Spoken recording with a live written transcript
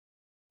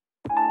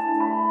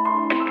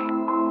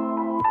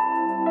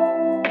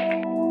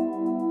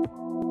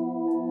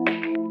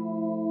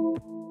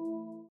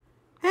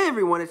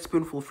everyone, it's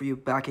Spoonful for you,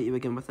 back at you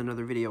again with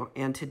another video.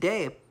 And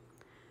today,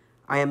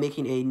 I am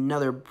making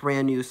another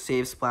brand new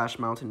Save Splash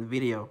Mountain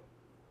video.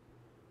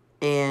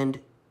 And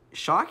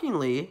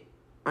shockingly,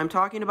 I'm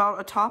talking about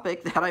a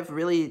topic that I've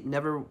really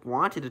never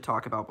wanted to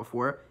talk about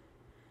before.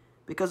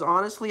 Because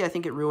honestly, I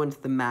think it ruins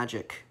the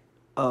magic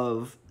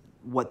of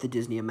what the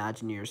Disney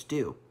Imagineers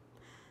do.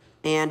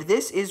 And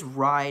this is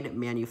ride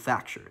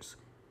manufacturers.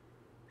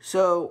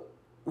 So,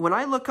 when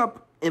I look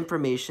up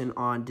information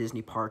on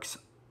Disney parks,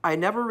 I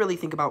never really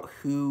think about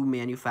who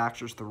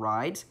manufactures the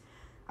rides.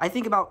 I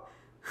think about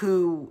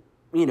who,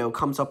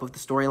 comes up with the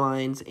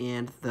storylines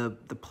and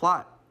the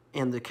plot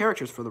and the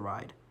characters for the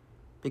ride.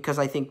 Because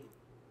I think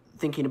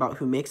thinking about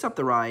who makes up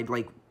the ride,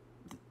 like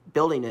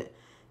building it,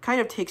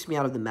 kind of takes me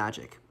out of the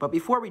magic. But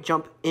before we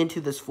jump into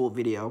this full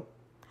video,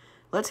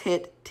 let's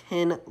hit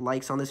 10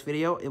 likes on this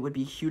video. It would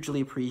be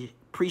hugely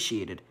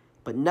appreciated.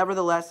 But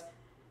nevertheless,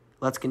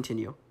 let's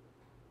continue.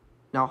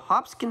 Now,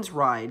 Hopkins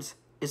Rides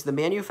is the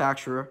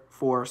manufacturer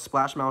for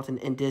Splash Mountain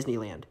and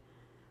Disneyland.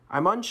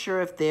 I'm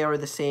unsure if they are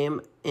the same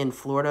in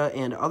Florida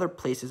and other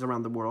places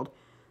around the world,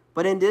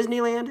 but in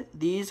Disneyland,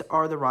 these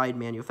are the ride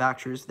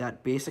manufacturers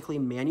that basically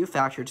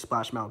manufactured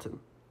Splash Mountain.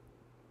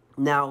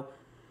 Now,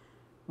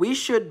 we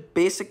should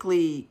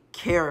basically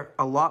care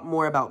a lot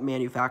more about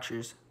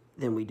manufacturers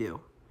than we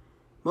do.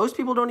 Most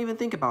people don't even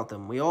think about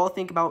them. We all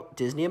think about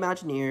Disney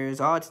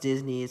Imagineers, oh, it's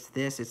Disney, it's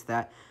this, it's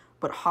that.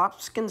 But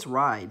Hopkins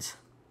Rides,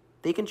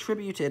 they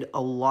contributed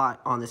a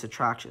lot on this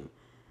attraction.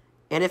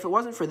 And if it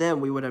wasn't for them,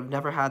 we would have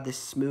never had this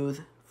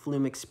smooth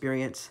flume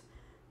experience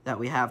that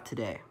we have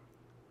today.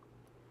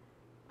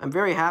 I'm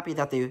very happy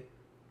that they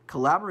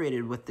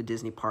collaborated with the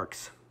Disney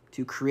parks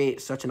to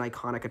create such an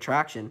iconic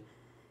attraction.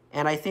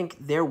 And I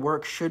think their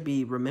work should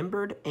be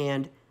remembered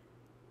and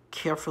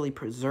carefully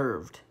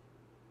preserved.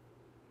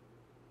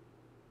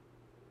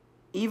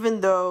 Even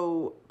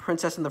though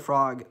Princess and the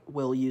Frog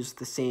will use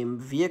the same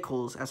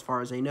vehicles as far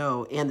as I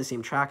know, and the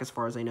same track as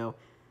far as I know,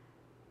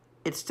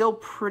 it's still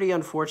pretty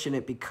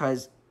unfortunate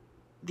because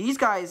these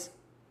guys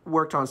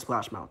worked on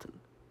Splash Mountain.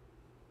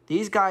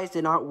 These guys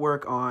did not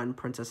work on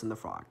Princess and the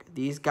Frog.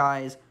 These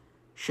guys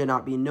should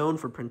not be known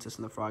for Princess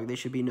and the Frog. They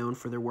should be known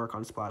for their work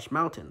on Splash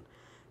Mountain.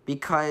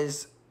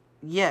 Because,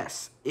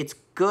 yes, it's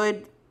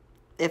good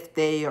if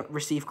they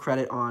receive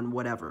credit on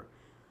whatever.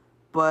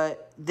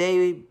 But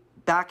they,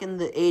 back in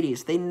the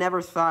 80s, they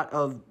never thought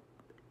of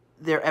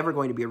there ever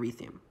going to be a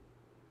retheme.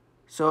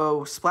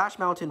 So Splash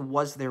Mountain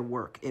was their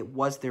work. It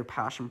was their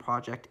passion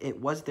project.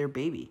 It was their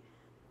baby.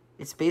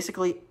 It's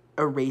basically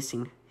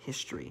erasing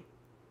history.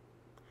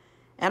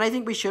 And I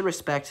think we should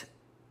respect,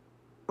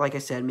 like I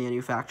said,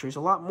 manufacturers a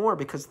lot more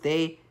because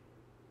they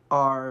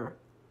are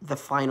the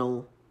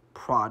final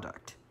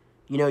product.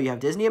 You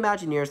have Disney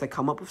Imagineers that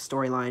come up with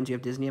storylines. You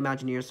have Disney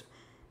Imagineers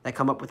that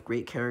come up with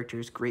great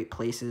characters, great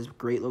places,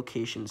 great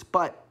locations.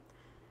 But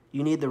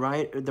you need the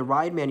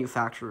ride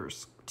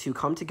manufacturers to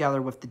come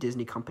together with the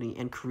Disney company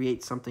and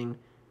create something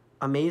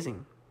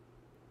amazing.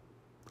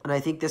 And I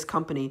think this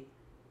company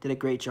did a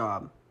great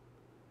job.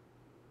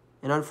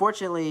 And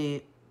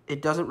unfortunately,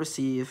 it doesn't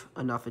receive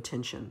enough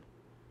attention.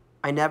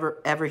 I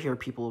never ever hear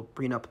people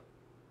bring up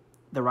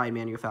the ride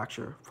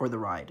manufacturer for the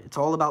ride. It's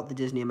all about the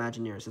Disney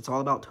Imagineers. It's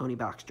all about Tony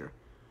Baxter.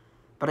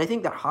 But I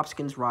think that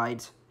Hopkins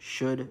Rides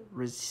should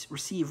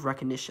receive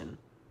recognition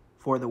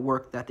for the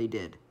work that they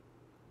did.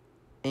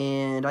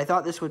 And I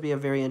thought this would be a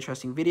very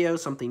interesting video,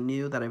 something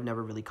new that I've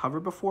never really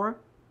covered before.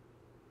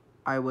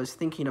 I was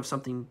thinking of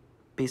something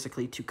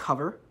basically to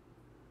cover.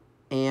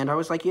 And I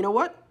was like, you know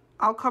what?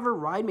 I'll cover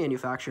ride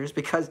manufacturers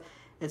because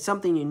it's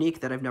something unique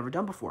that I've never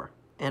done before.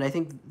 And I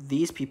think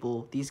these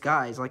people, these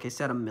guys, like I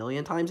said a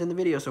million times in the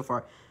video so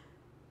far,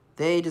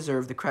 they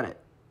deserve the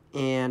credit.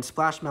 And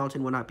Splash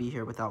Mountain would not be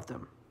here without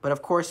them. But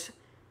of course,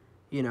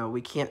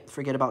 we can't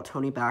forget about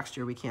Tony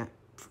Baxter. We can't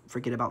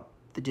forget about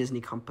the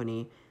Disney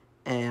company.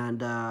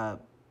 And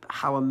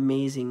how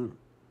amazing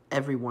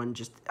everyone,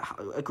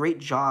 a great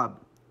job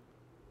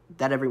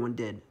that everyone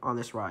did on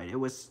this ride. It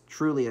was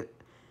truly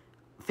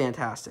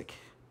fantastic.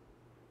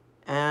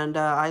 And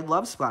I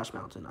love Splash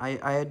Mountain.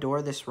 I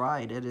adore this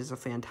ride. It is a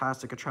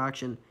fantastic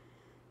attraction.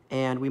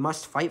 And we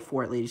must fight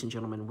for it, ladies and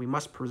gentlemen. We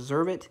must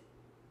preserve it.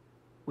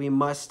 We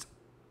must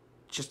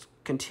just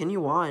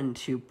continue on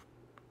to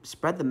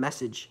spread the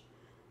message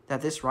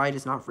that this ride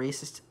is not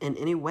racist in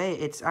any way.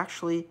 It's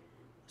actually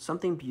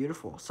something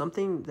beautiful,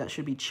 something that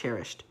should be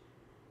cherished.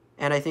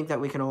 And I think that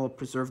we can all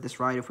preserve this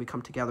ride if we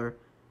come together,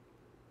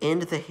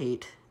 end the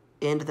hate,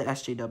 end the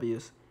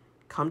SJWs,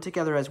 come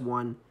together as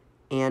one,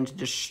 and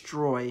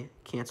destroy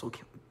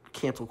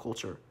cancel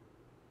culture.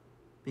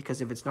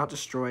 Because if it's not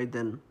destroyed,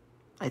 then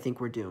I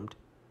think we're doomed.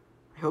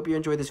 I hope you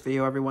enjoyed this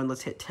video, everyone.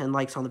 Let's hit 10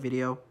 likes on the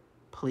video.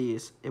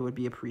 Please, it would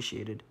be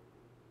appreciated.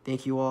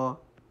 Thank you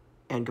all,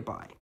 and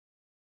goodbye.